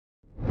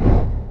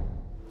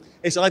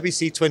It's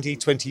IBC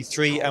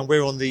 2023 and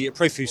we're on the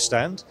Profuz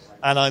stand,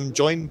 and I'm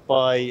joined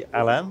by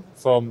Alain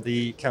from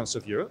the Council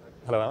of Europe.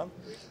 Hello, Alain.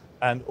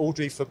 And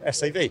Audry from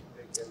SAV.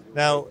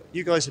 Now,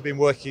 you guys have been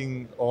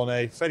working on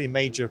a fairly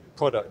major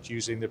product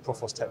using the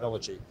Profuz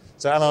technology.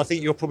 So, Alain, I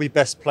think you're probably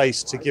best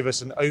placed to give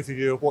us an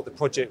overview of what the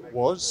project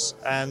was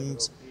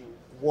and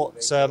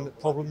what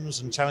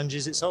problems and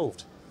challenges it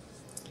solved.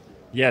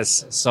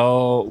 Yes,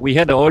 so we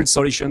had an old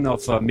solution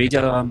of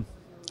media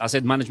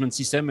asset management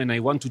system, and I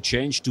want to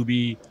change to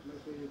be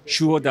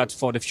sure that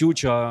for the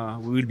future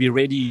we will be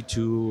ready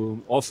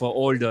to offer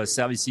all the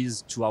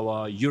services to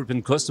our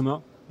European customer,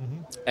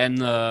 and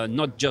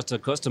not just a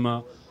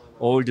customer,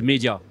 all the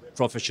media,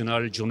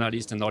 professional,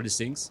 journalists, and all these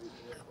things.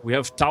 We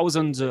have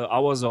thousands of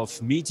hours of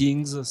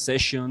meetings,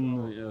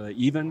 session,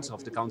 events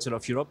of the Council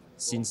of Europe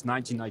since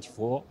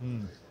 1994.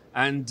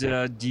 And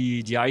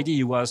the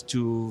idea was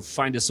to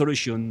find a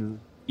solution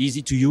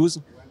easy to use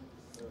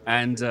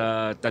and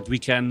that we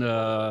can,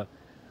 I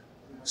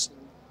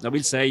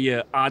will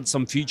say, add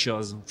some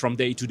features from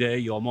day to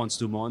day or month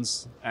to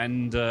month.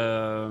 And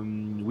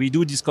we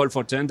do this call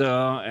for tender,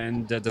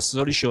 and the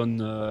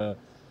solution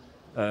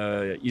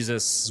is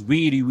a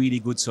really, really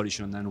good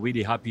solution, and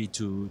really happy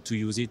to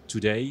use it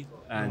today.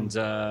 And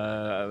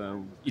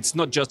it's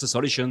not just a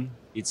solution,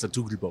 it's a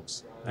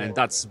toolbox. And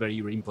that's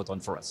very, very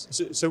important for us.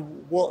 So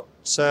what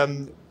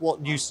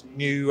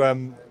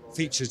new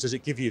features does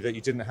it give you that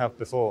you didn't have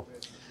before?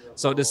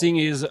 So the thing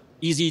is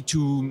easy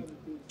to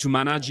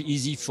manage,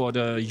 easy for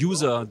the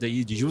user, the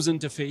user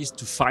interface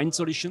to find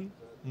solution.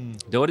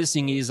 The other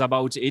thing is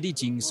about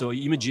editing. So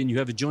imagine you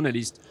have a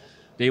journalist,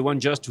 they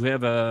want just to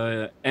have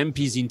a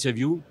MP's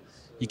interview.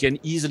 He can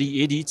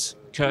easily edit,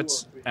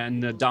 cut,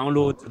 and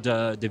download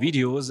the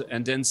videos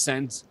and then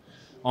send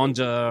on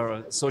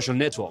the social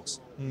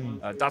networks.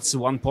 That's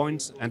one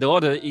point. And the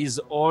other is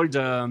all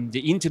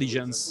the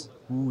intelligence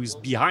who is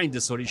behind the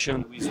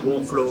solution with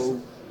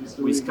workflow,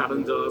 with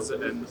calendars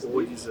and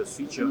all these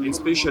features,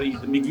 especially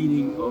the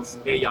beginning of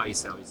AI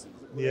services.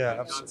 Yeah,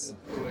 absolutely.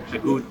 That's a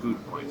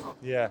good point.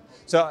 Yeah.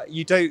 So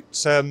you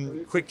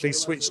don't quickly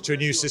switch to a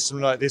new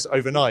system like this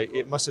overnight.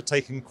 It must have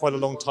taken quite a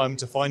long time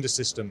to find a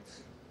system.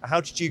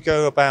 How did you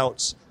go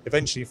about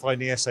eventually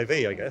finding SAV,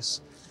 I guess?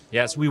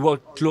 Yes, we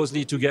work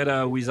closely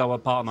together with our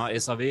partner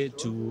SAV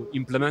to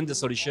implement the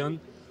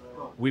solution.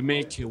 We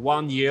make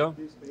 1 year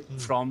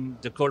from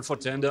the call for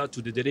tender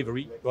to the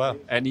delivery. Wow.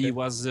 And it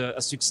was a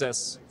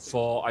success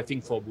for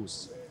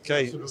both.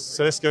 Okay,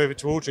 so let's go over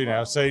to Audry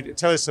now. So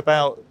tell us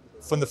about,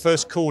 from the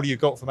first call you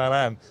got from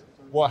Alain,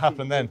 what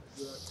happened then?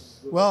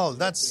 Well,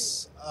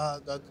 that's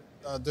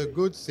the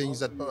good thing is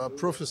that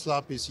Profuz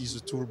Lapis is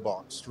a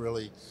toolbox,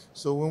 really.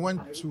 So we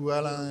went to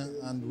Alain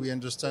and we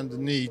understand the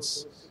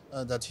needs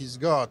that he's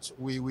got.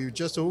 We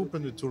just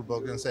open the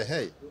toolbox and say,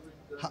 hey,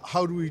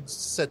 how do we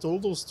set all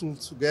those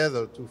tools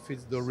together to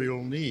fit the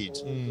real need?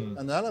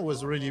 And Alain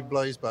was really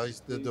blessed by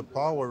the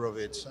power of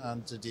it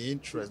and the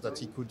interest that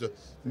he could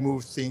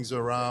move things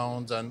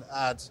around and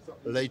add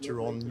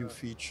later on new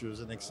features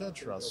and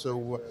etc.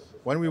 So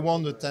when we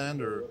won the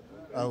tender,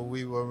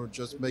 we were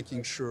just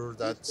making sure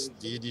that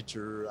the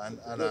editor and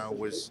Alain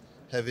was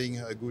having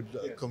a good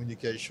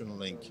communication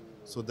link.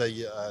 So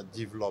they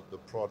develop the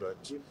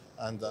product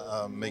and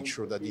make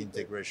sure that the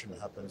integration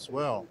happens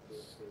well.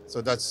 So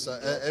that's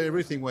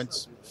everything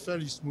went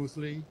fairly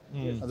smoothly.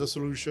 And the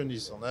solution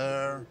is on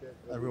air.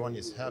 Everyone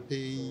is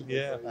happy.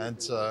 Yeah. And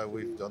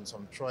we've done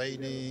some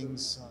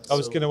trainings. I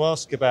was going to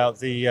ask about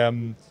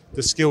the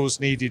skills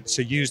needed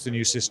to use the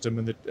new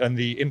system and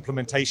the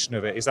implementation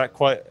of it. Is that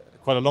quite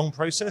a long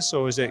process,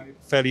 or is it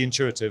fairly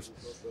intuitive?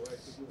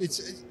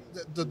 It's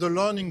the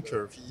learning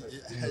curve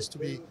has to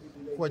be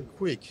quite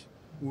quick,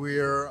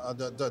 where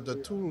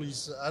the tool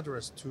is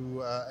addressed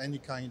to any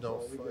kind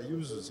of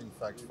users, in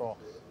fact, for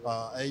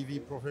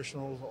AV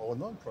professionals or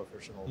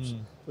non-professionals.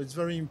 So it's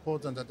very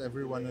important that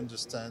everyone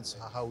understands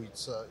how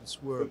it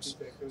works.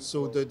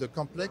 So the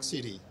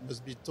complexity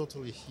must be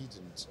totally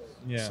hidden.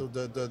 Yeah. So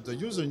the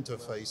user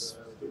interface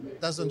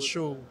doesn't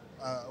show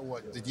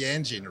the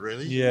engine,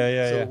 really.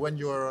 So when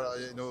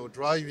you're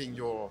driving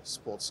your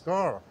sports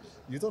car,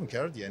 you don't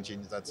care the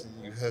engine, that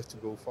you have to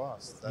go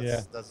fast.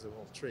 That's the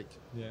whole trick.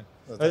 Yeah.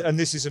 And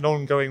this is an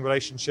ongoing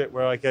relationship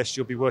where I guess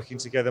you'll be working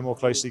together more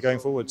closely going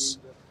forwards.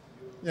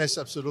 Yes,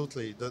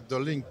 absolutely. The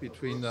link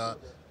between the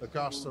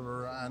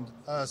customer and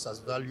us as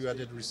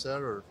value-added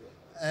reseller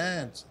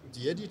and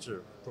the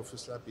editor,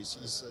 Profuz Lapis,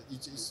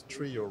 is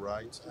trio,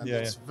 right? And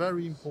it's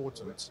very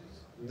important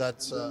that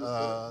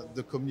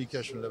the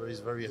communication level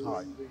is very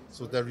high.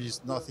 So there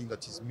is nothing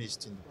that is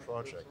missed in the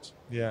project.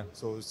 Yeah.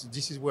 So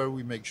this is where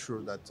we make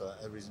sure that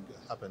everything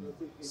happens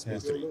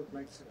smoothly.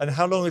 And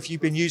how long have you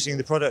been using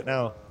the product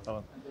now,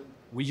 Alain?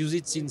 We use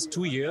it since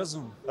 2 years.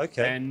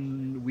 Okay.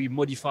 And we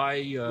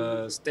modify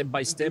step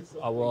by step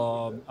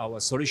our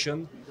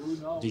solution,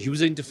 the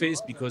user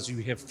interface, because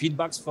we have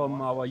feedbacks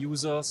from our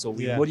users. So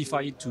we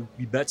modify it to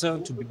be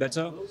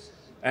better.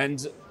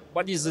 And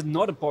what is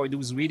another point that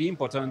was really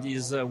important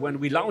is when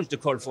we launched the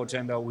call for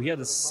tender, we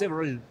had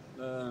several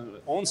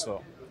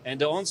answers And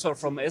the answer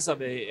from SAV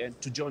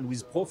to join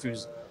with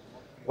Profuz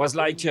was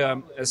like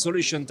a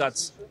solution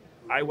that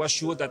I was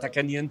sure that I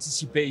can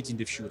anticipate in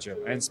the future.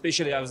 And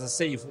especially, as I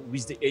say,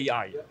 with the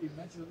AI.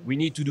 We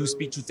need to do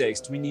speech to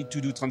text, we need to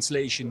do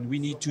translation, we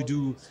need to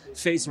do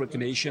face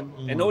recognition.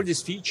 And all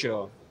this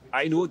feature,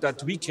 I know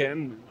that we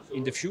can,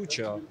 in the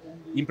future,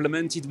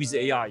 implement it with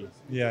AI.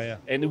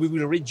 And we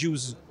will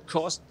reduce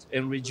cost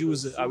and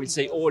reduce, I would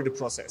say, all the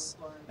process.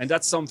 And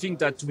that's something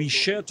that we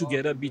share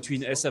together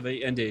between SAV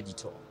and the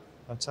editor.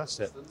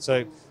 Fantastic.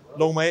 So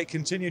long may it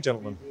continue,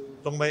 gentlemen.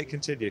 Long may it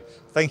continue.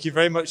 Thank you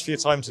very much for your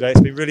time today. It's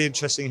been really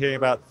interesting hearing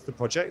about the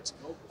project.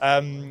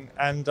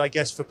 And I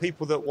guess for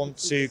people that want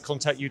to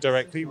contact you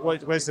directly,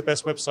 where's the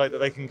best website that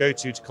they can go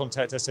to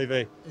contact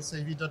SAV?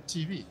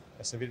 SAV.tv.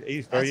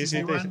 SAV, very easy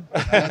indeed.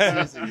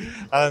 That's easy.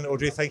 Alan,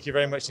 Audrey, thank you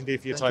very much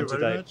indeed for your time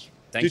today.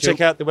 Thank you.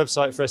 Check out the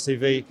website for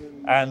SAV,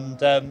 and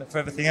for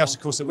everything else,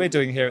 of course, that we're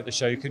doing here at the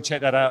show, you can check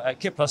that out at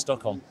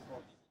kitplus.com.